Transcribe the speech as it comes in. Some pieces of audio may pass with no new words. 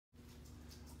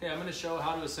Okay, I'm going to show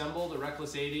how to assemble the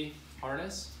Reckless 80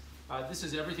 harness. This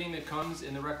is everything that comes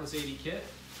in the Reckless 80 kit.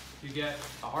 You get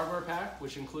a hardware pack,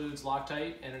 which includes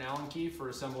Loctite and an Allen key for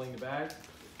assembling the bag.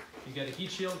 You get a heat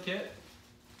shield kit.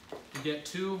 You get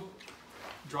 2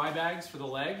 dry bags for the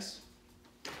legs.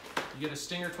 You get a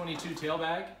Stinger 22 tail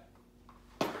bag.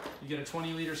 You get a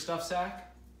 20-liter stuff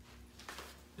sack,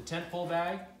 the tent pole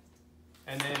bag,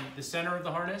 and then the center of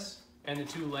the harness and the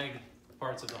 2 leg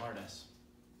parts of the harness.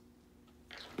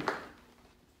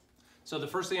 So the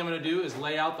first thing I'm going to do is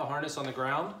lay out the harness on the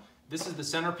ground. This is the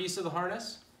centerpiece of the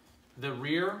harness. The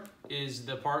rear is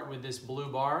the part with this blue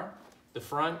bar. The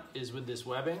front is with this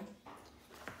webbing.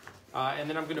 And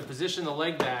then I'm going to position the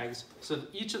leg bags. So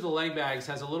each of the leg bags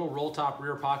has a little roll top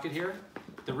rear pocket here.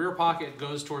 The rear pocket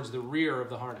goes towards the rear of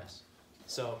the harness.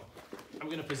 So I'm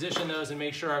going to position those and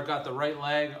make sure I've got the right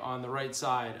leg on the right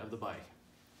side of the bike.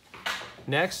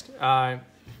 Next, I'm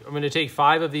going to take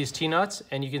 5 of these T-nuts,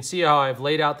 and you can see how I've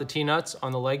laid out the T-nuts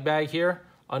on the leg bag here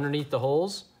underneath the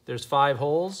holes. There's 5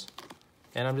 holes,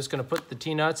 and I'm just going to put the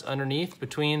T-nuts underneath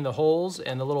between the holes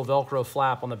and the little Velcro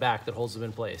flap on the back that holds them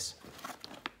in place.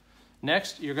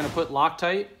 Next, you're going to put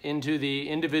Loctite into the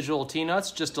individual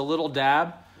T-nuts, just a little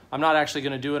dab. I'm not actually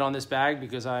going to do it on this bag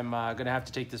because I'm going to have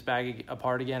to take this bag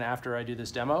apart again after I do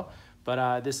this demo.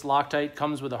 But this Loctite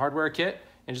comes with a hardware kit,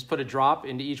 and just put a drop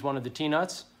into each one of the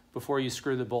T-nuts before you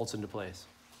screw the bolts into place.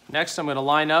 Next, I'm going to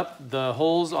line up the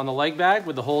holes on the leg bag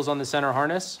with the holes on the center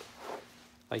harness,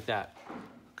 like that.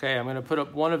 Okay, I'm going to put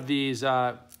up one of these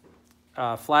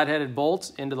flat-headed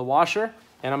bolts into the washer,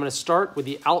 and I'm going to start with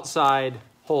the outside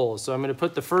holes. So I'm going to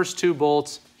put the first 2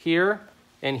 bolts here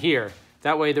and here.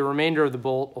 That way the remainder of the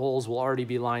bolt holes will already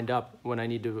be lined up when I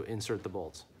need to insert the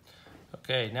bolts.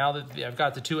 Okay, now that I've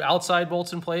got the 2 outside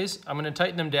bolts in place, I'm going to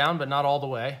tighten them down, but not all the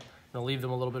way. I'm going to leave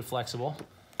them a little bit flexible.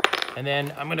 And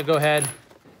then I'm going to go ahead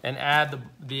and add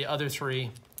the other 3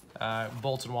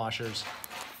 bolts and washers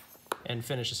and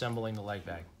finish assembling the leg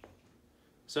bag.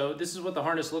 So this is what the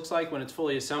harness looks like when it's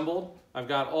fully assembled. I've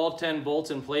got all 10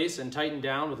 bolts in place and tightened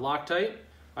down with Loctite.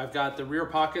 I've got the rear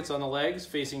pockets on the legs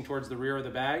facing towards the rear of the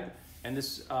bag, and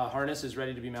this harness is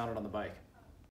ready to be mounted on the bike.